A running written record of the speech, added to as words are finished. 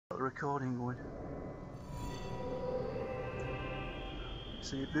the recording going.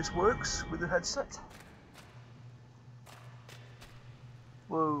 See if this works with the headset.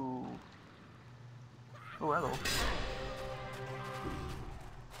 Whoa. Oh, hello.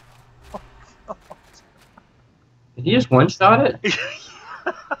 Oh, God. Did you just one-shot it?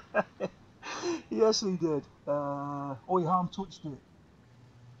 Yes, he did. Oh, he harm touched it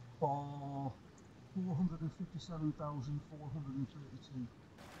for 457,432.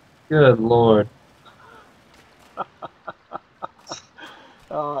 Good lord.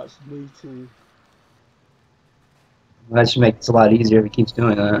 Oh, that's me too. That should make it a lot easier if he keeps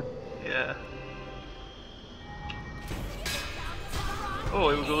doing that. Yeah. Oh,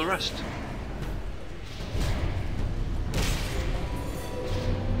 here we go, the rest.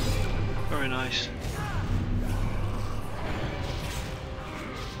 Very nice.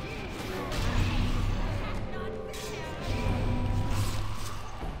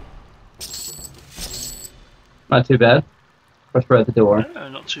 Not too bad. First we're at the door. Yeah,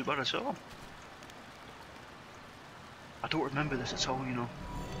 not too bad at all. I don't remember this at all, you know.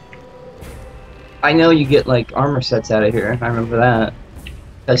 I know you get like armor sets out of here. I remember that.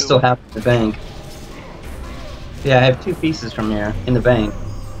 I still have in the bank. Yeah, I have 2 pieces from here in the bank.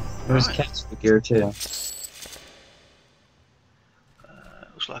 There's Right. Cat's figure too.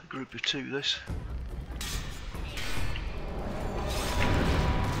 Looks like a group of 2, this.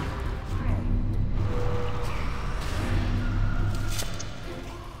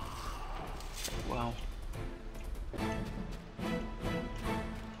 Wow.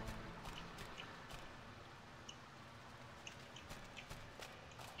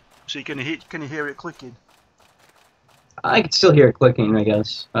 So can you hear it clicking? I can still hear it clicking, I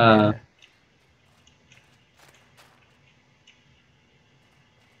guess. Yeah.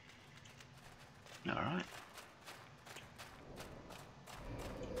 Alright.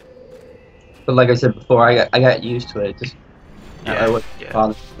 But like I said before, I got used to it. Just I wasn't yeah.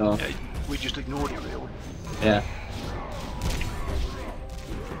 bothered, so. Yeah, we just ignored it really. Yeah.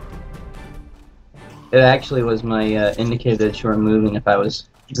 It actually was my indicator that you were moving if I was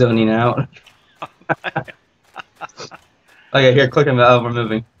zoning out. Okay, here, click on the, oh, we're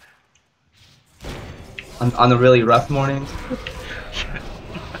moving. On the really rough mornings.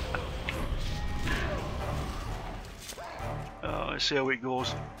 Let's see how it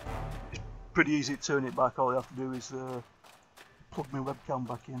goes. It's pretty easy to turn it back. All you have to do is plug my webcam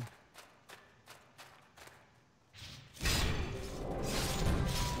back in.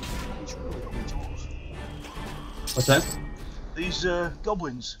 It's really got me toes. What's that? These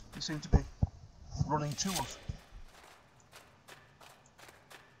goblins, they seem to be running to us.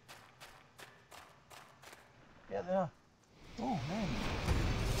 Yeah, they are. Oh, man.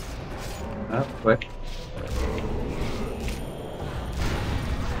 Oh, quick.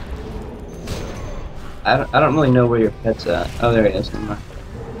 I don't really know where your pet's at. Oh, there he is. Never mind.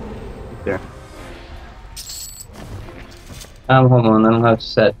 Right there. Hold on. I don't have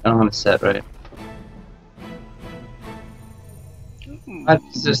set. I don't have it set right. Ooh. Why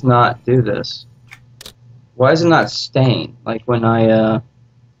does this not do this? Why is it not staying? Like when I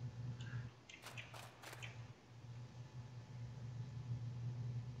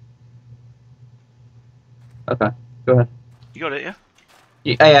Okay, go ahead. You got it, yeah?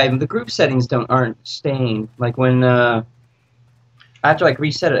 Yeah, the group settings aren't staying. Like when I have to like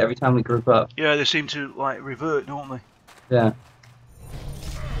reset it every time we group up. Yeah, they seem to like revert, don't they? Yeah.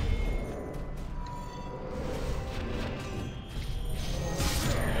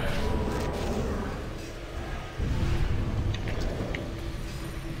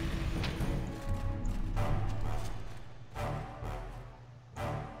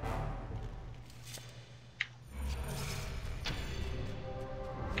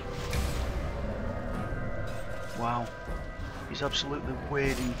 Wow. He's absolutely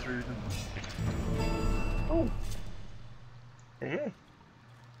wading through them. Oh. Hey.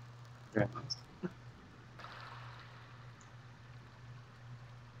 Very nice.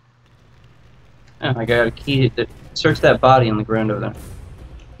 I got a key to search that body on the ground over there.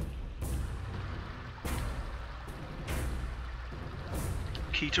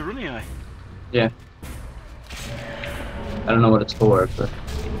 Key to Runnyeye. Yeah. I don't know what it's for, but.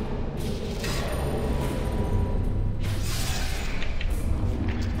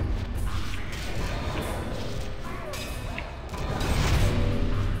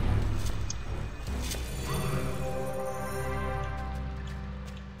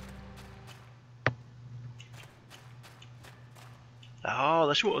 Oh,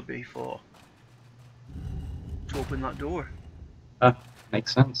 that's what it'd be for. To open that door. Ah,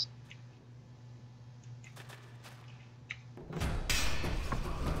 makes sense.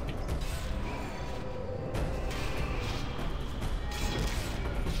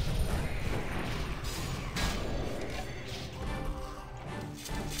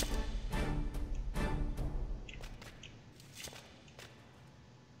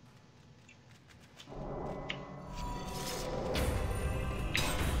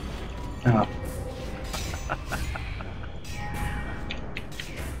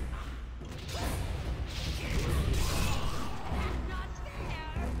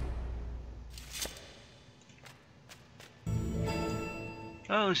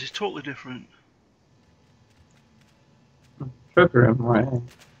 Oh, this is totally different. Trigger him, right?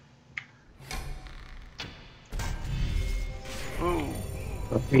 Oh,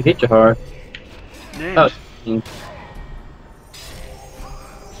 Well, he hit you hard. named. Oh, You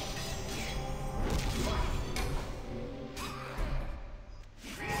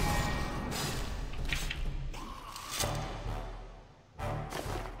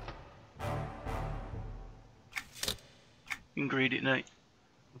can greet it, Nate.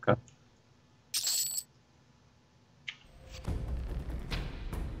 okay.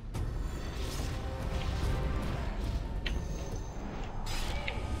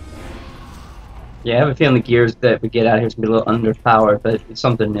 Yeah, I have a feeling the gears that we get out of here is going to be a little underpowered, but it's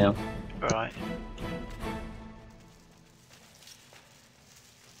something new. Alright.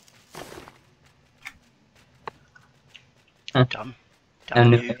 Huh. Damn.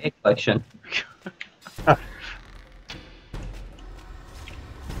 And Damn a new you. A collection.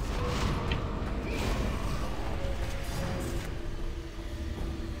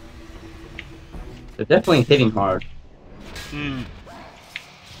 They're definitely hitting hard. Hmm.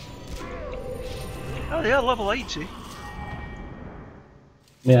 Oh, they are level 80.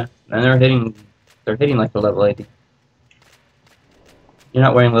 Yeah, and they're hitting like the level 80. You're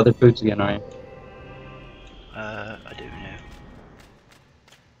not wearing leather boots again, are you? I don't know.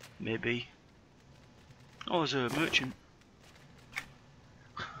 Maybe. Oh, there's a merchant.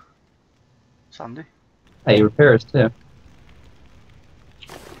 Sandy. Hey, he repairs too.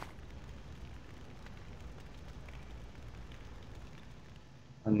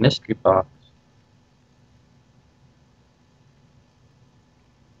 A mystery box.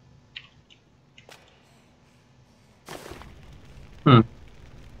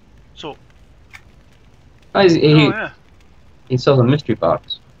 So, Oh, yeah. he sells a mystery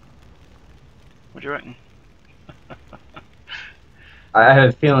box. What do you reckon? I have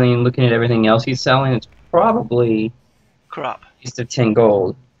a feeling, looking at everything else he's selling, it's probably Crap. at least a 10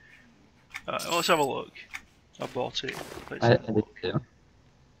 gold. Let's have a look. I bought it. Let's I did too.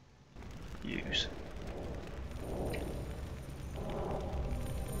 use.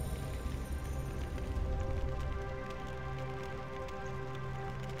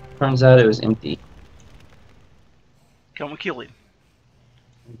 Turns out it was empty. Can we kill him?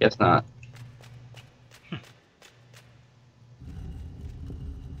 I guess not.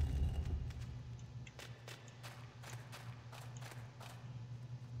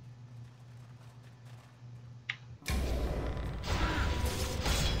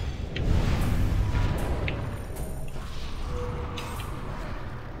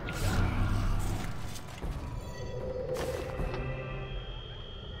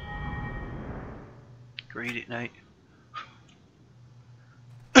 Read it, Nate.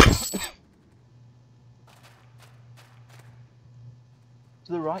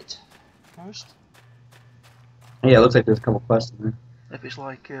 To the right first. Yeah, it looks like there's a couple quests in there. If it's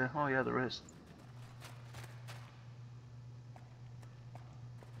like, oh yeah, there is.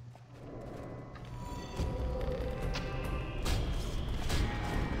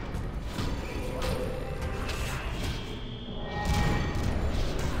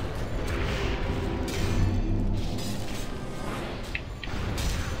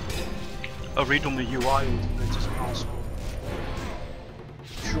 I've redone the UI a bit as well, so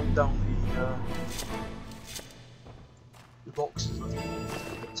shrunk down the boxes a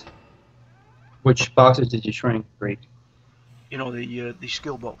bit. Which boxes did you shrink, Greek? You know, the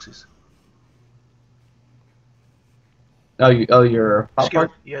skill boxes. Oh, your hot Skill,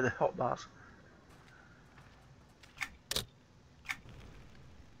 part? yeah, the hot bars.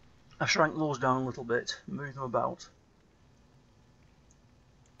 I shrank those down a little bit, moved them about.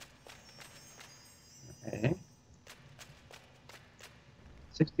 Okay.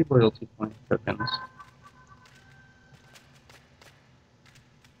 60 loyalty point tokens.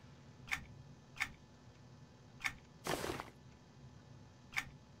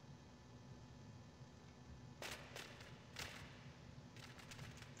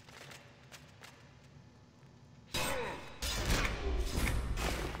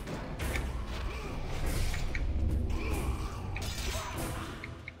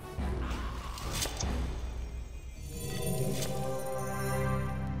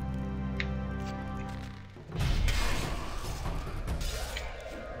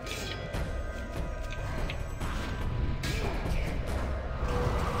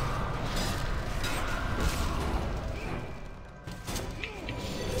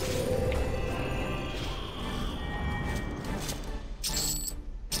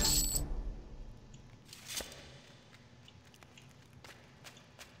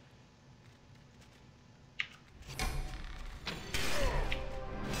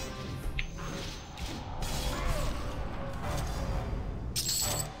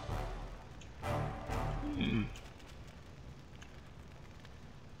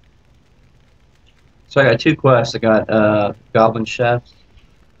 So I got 2 quests. I got Goblin Chef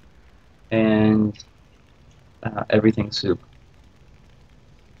and Everything Soup.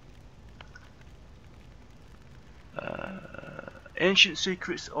 Ancient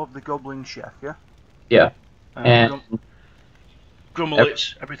Secrets of the Goblin Chef, yeah? Yeah. And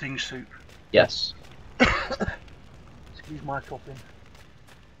Grummelit's Everything Soup. yes. Excuse my coughing.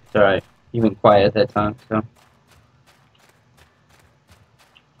 It's alright. You went quiet at that time, so.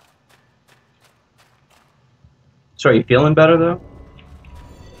 So are you feeling better though?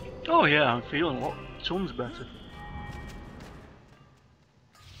 Oh yeah, I'm feeling tons better.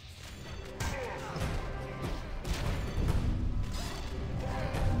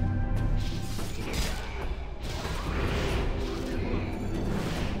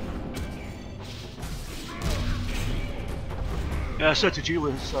 Yeah, I said to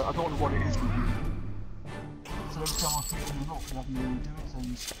Julie, I don't know what it is. So every time I feel enough, I've been doing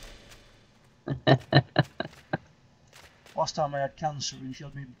things. Last time I had cancer and she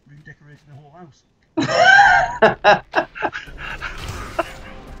had me redecorating the whole house.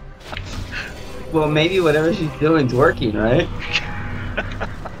 Well, maybe whatever she's doing's working, right?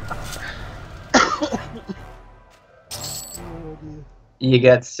 Oh dear. You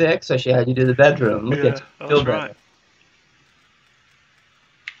got sick, so she had you do the bedroom. Look at you. That's right.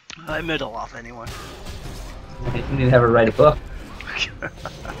 I made a laugh anyway. You need to have her write a book.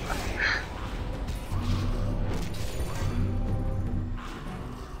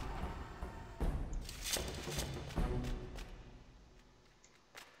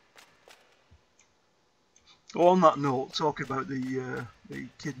 Well, on that note, talk about the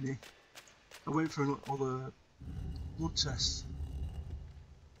kidney. I went for other blood tests.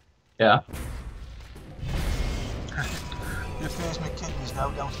 Yeah. It appears my kidney's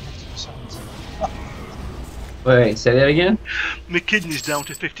now down to 50%. Wait, say that again? My kidney's down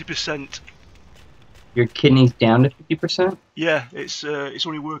to 50%. Your kidney's down to 50%? Yeah, it's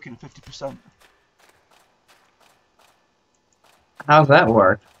only working 50%. How's that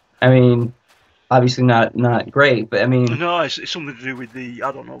work? I mean, obviously not great, but I mean... No, it's something to do with the,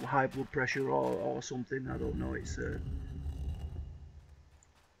 I don't know, high blood pressure or something, I don't know, it's...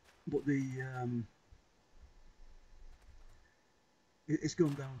 But the... It's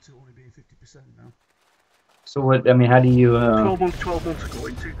gone down to only being 50% now. So what, I mean, how do you... 12 months ago,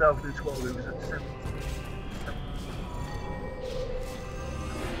 in 2012, it was at 7.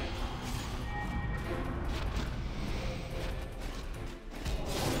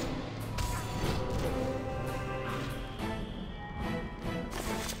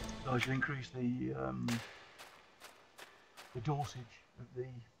 So I should increase the dosage of the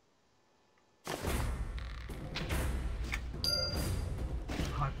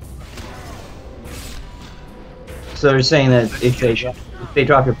high blood pressure. So you're saying that if they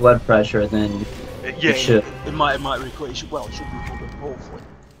drop your blood pressure, then Yeah, it should. It might recover. It should recover, hopefully.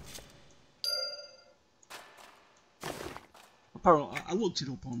 Apparently, I looked it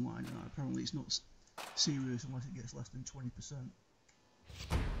up online, and apparently it's not serious unless it gets less than 20%.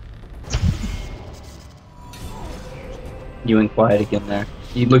 You went quiet again there.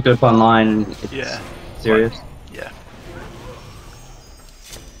 You looked it up online and it's serious? Yeah.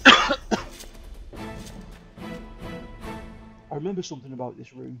 I remember something about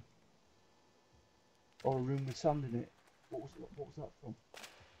this room. Or a room with sand in it. What was that from?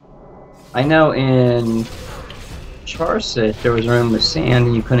 I know in Charsit there was a room with sand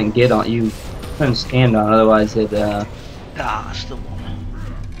and you couldn't get on. You couldn't stand on, otherwise it that's the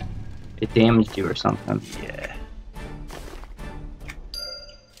one. It damaged you or something. Yeah.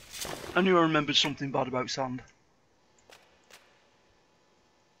 I knew I remembered something bad about sand.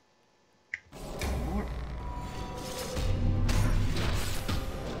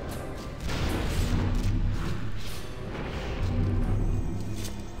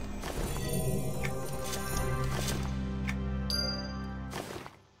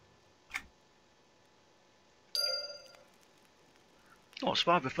 Oh, it's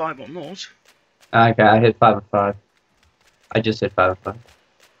 5 of 5 on those. Okay, I hit 5 of 5. I just hit 5 of 5.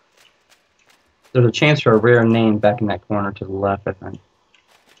 There's a chance for a rare name back in that corner to the left, I think.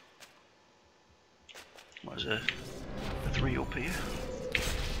 There's a 3 up here.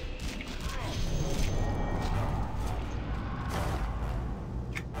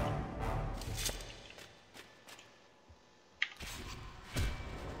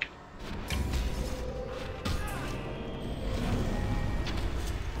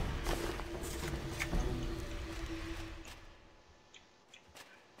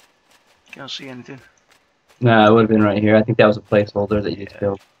 Can't see anything. No, it would have been right here. I think that was a placeholder that you just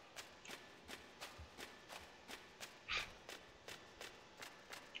killed.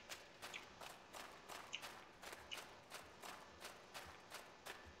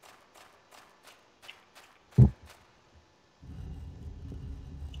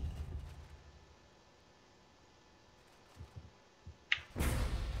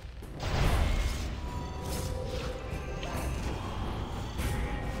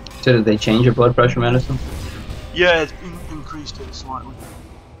 So did they change your blood pressure medicine? Yeah, it's increased it slightly.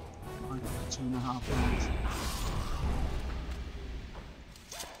 By 2.5 pounds.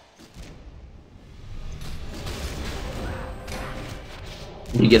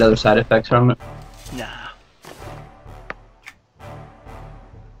 Did you get other side effects from it? Nah.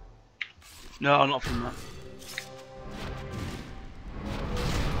 No, not from that.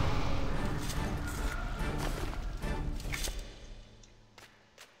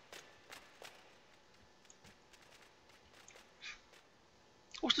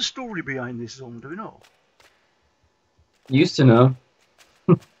 What's the story behind this zone? Do we know? Used to know.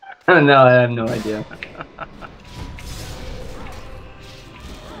 No, I have no idea.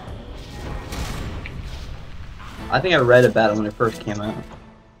 I think I read about it when it first came out.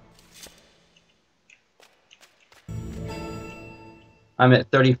 I'm at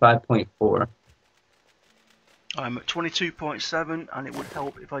 35.4. I'm at 22.7, and it would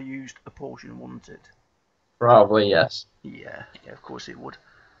help if I used a potion, wouldn't it? Probably, yes. Yeah, of course it would.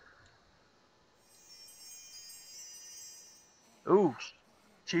 Ooh,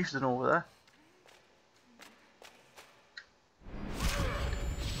 chieftain over there.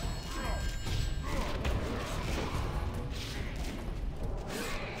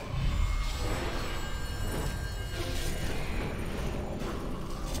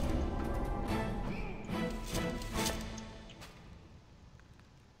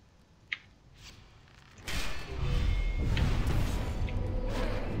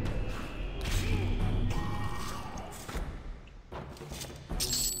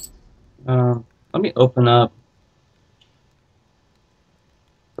 Let me open up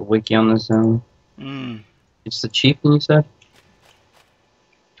the wiki on this zone. It's the chieftain, you said?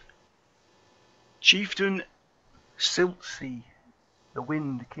 Chieftain Siltsea, the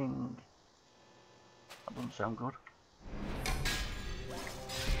Wind King. That doesn't sound good.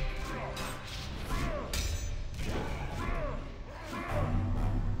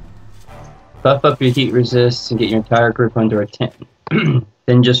 Buff up your heat resist and get your entire group under a 10.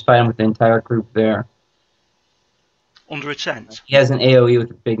 Then just fight him with the entire group there. Under a tent? He has an AoE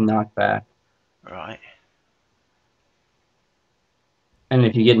with a big knockback. Right. And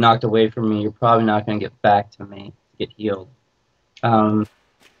if you get knocked away from me, you're probably not going to get back to me to get healed.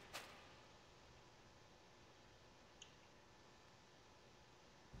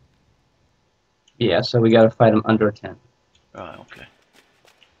 Yeah, so we got to fight him under a 10. Right, okay.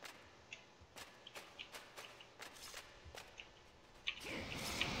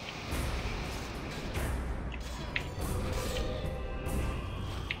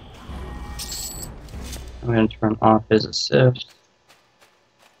 I'm going to turn off his assist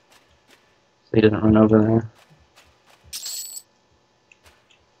so he doesn't run over there.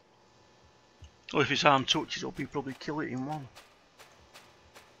 Well, if his arm touches up, he'd probably kill it in one.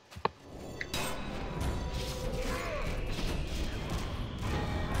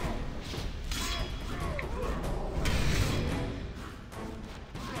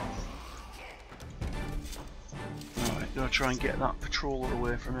 Alright, gotta try and get that patroller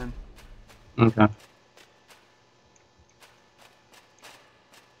away from him. Okay.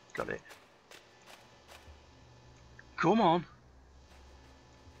 Got it. Come on.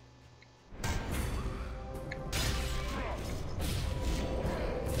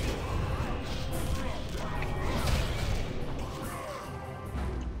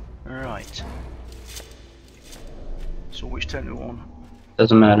 Right. So which tent do we want?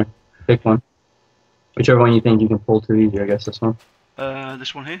 Doesn't matter. Pick one. Whichever one you think you can pull too easy, I guess this one.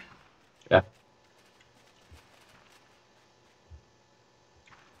 This one here? Yeah.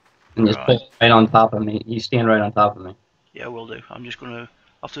 And just pull right on top of me. You stand right on top of me. Yeah, will do. I'm just gonna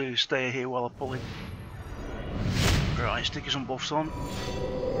have to stay here while I pull it. Right, stick some buffs on.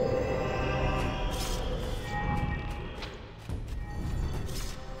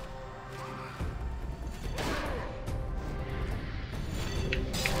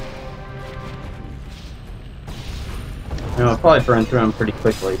 You know, I'll probably burn through them pretty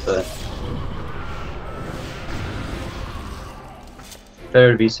quickly, but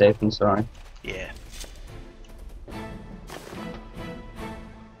better to be safe than sorry. Yeah.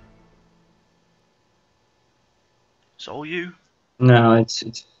 It's all you? No, it's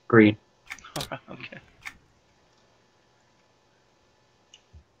greed. Alright, okay.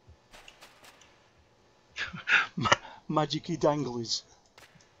 Magicy danglies.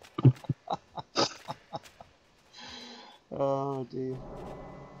 Oh dear.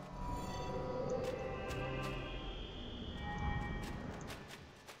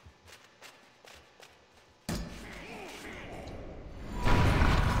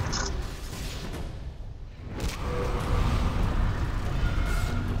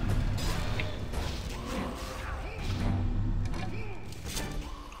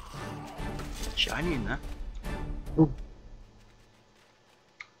 shiny in there. Ooh.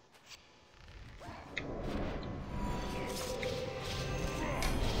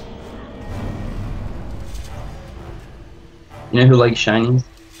 You know who likes shinies?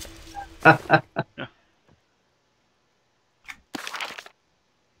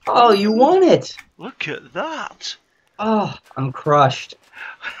 Oh, you won it! Look at that! Oh, I'm crushed.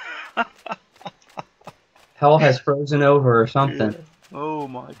 Hell has frozen over or something. Yeah. Oh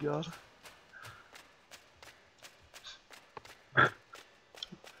my god.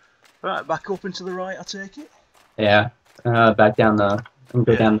 Right, back up and to the right, I take it? Yeah. Back down the... And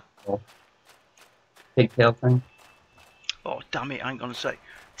go down the pigtail thing. Oh, damn it, I ain't gonna say.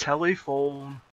 Telephone.